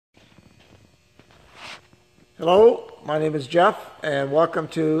Hello, my name is Jeff and welcome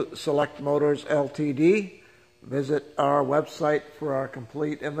to Select Motors Ltd. Visit our website for our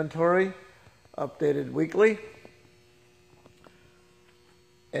complete inventory, updated weekly.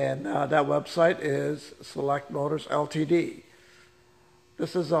 And that website is Select Motors Ltd.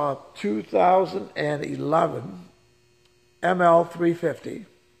 This is a 2011 ML350.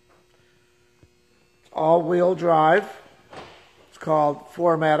 All-wheel drive. It's called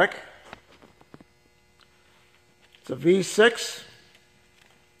 4Matic. It's a V6,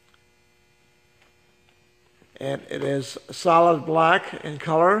 and it is solid black in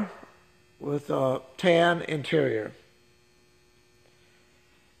color with a tan interior.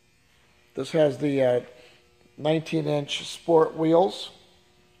 This has the 19-inch sport wheels.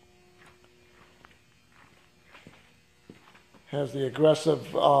 Has the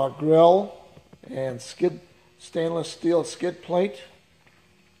aggressive grille and stainless steel skid plate.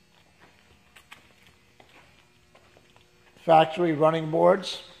 Factory running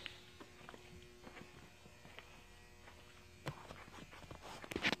boards.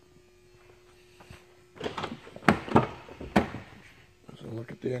 Let's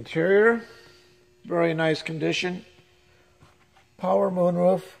look at the interior. Very nice condition. Power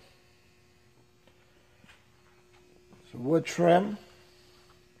moonroof. Some wood trim.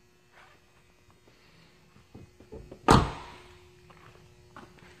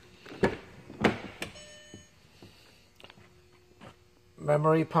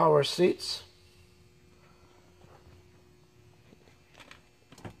 Memory power seats.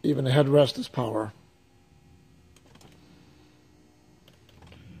 Even the headrest is power.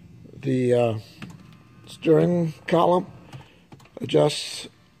 The steering column adjusts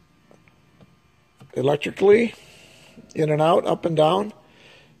electrically, in and out, up and down.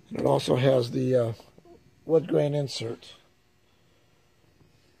 And it also has the wood grain insert.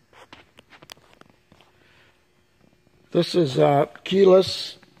 This is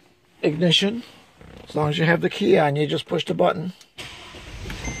keyless ignition. As long as you have the key on, you just push the button.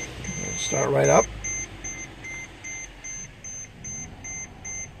 It'll start right up.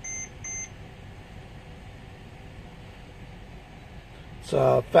 It's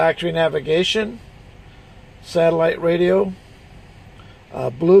factory navigation, satellite radio,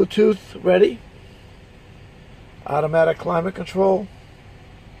 Bluetooth ready, automatic climate control.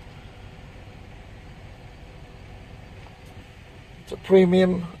 It's a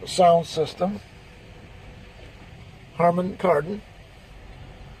premium sound system. Harman Kardon.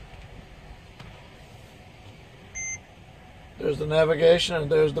 There's the navigation and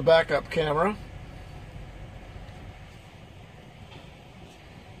there's the backup camera.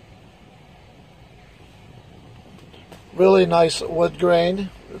 Really nice wood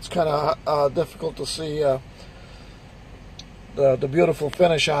grain. It's kind of difficult to see the beautiful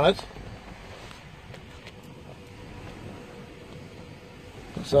finish on it.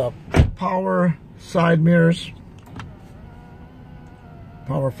 It's power side mirrors,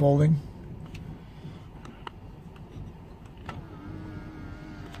 power folding.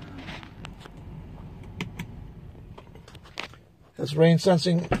 Has rain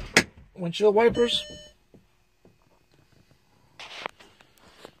sensing windshield wipers.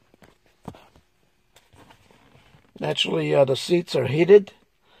 Naturally, the seats are heated,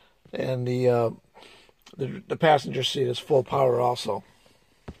 and the passenger seat is full power also.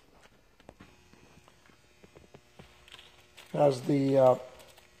 Has the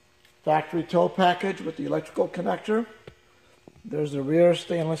factory tow package with the electrical connector. There's the rear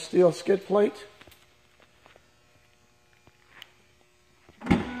stainless steel skid plate.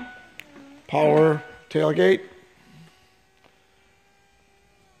 Power tailgate.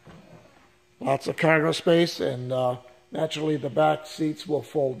 Lots of cargo space, and naturally the back seats will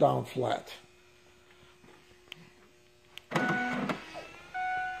fold down flat.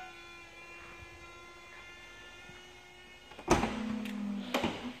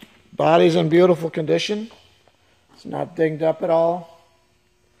 Body's in beautiful condition. It's not dinged up at all.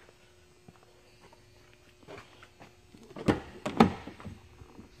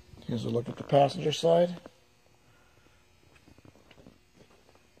 Here's a look at the passenger side.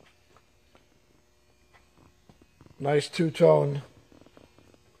 Nice two-tone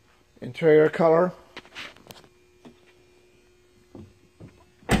interior color.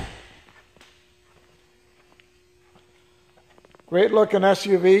 Great looking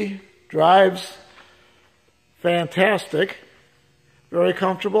SUV. Drives fantastic, very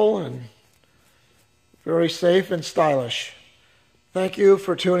comfortable and very safe and stylish. Thank you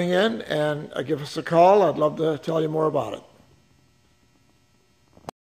for tuning in, and give us a call. I'd love to tell you more about it.